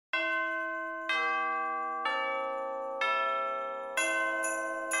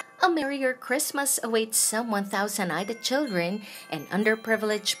A merrier Christmas awaits some 1,000 Aeta children and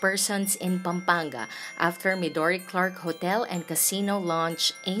underprivileged persons in Pampanga after Midori Clark Hotel and Casino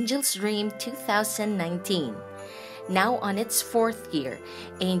launched Angel's Dream 2019. Now on its fourth year,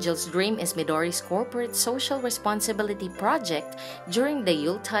 Angel's Dream is Midori's corporate social responsibility project during the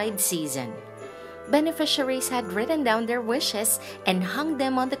Yuletide season. Beneficiaries had written down their wishes and hung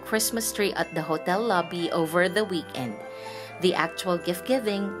them on the Christmas tree at the hotel lobby over the weekend. The actual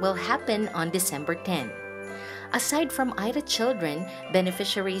gift-giving will happen on December 10. Aside from Aeta children,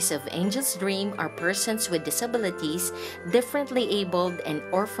 beneficiaries of Angel's Dream are persons with disabilities, differently abled, and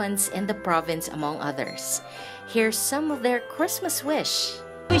orphans in the province, among others. Here's some of their Christmas wish.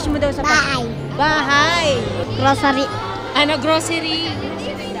 Wish mo daw sa Bahay. Bahay. Grocery. Ano, grocery?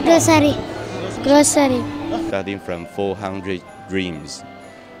 Grocery. Grocery. Starting from 400 dreams.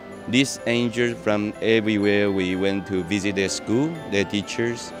 These angels from everywhere we went to visit their school, their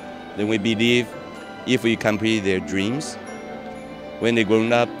teachers. Then we believe if we complete their dreams, when they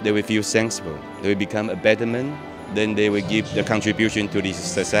grown up, they will feel sensible. They will become a better man. Then they will give the contribution to this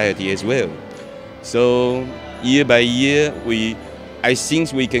society as well. So year by year, I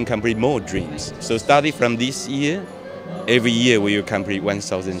think we can complete more dreams. So starting from this year, every year we will complete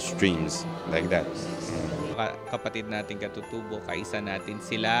 1,000 dreams like that. Kapatid natin katutubo, kaisa natin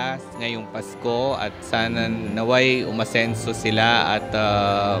sila ngayong Pasko at sana naway umasenso sila at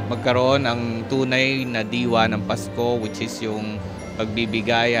magkaroon ang tunay na diwa ng Pasko, which is yung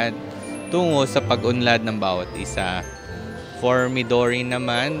pagbibigayan tungo sa pag-unlad ng bawat isa. For Midori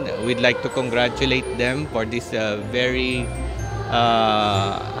naman, we'd like to congratulate them for this very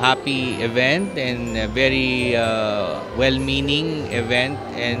happy event and a very well-meaning event,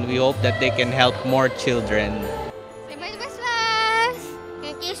 and we hope that they can help more children. Merry Christmas!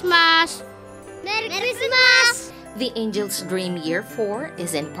 Merry Christmas! Merry Christmas! The Angel's Dream Year 4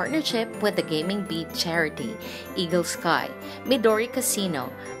 is in partnership with the Gaming Beat Charity, Eagle Sky, Midori Casino,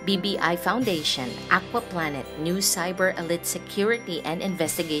 BBI Foundation, Aqua Planet, New Cyber Elite Security and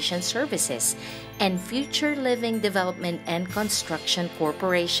Investigation Services, and Future Living Development and Construction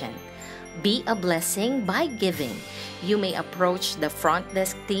Corporation. Be a blessing by giving. You may approach the front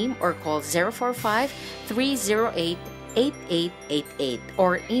desk team or call 045-308-8888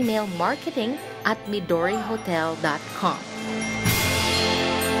 or email marketing@midorihotel.com.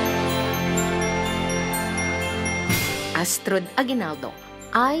 Astrud Aguinaldo,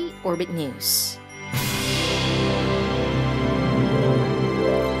 iOrbit News.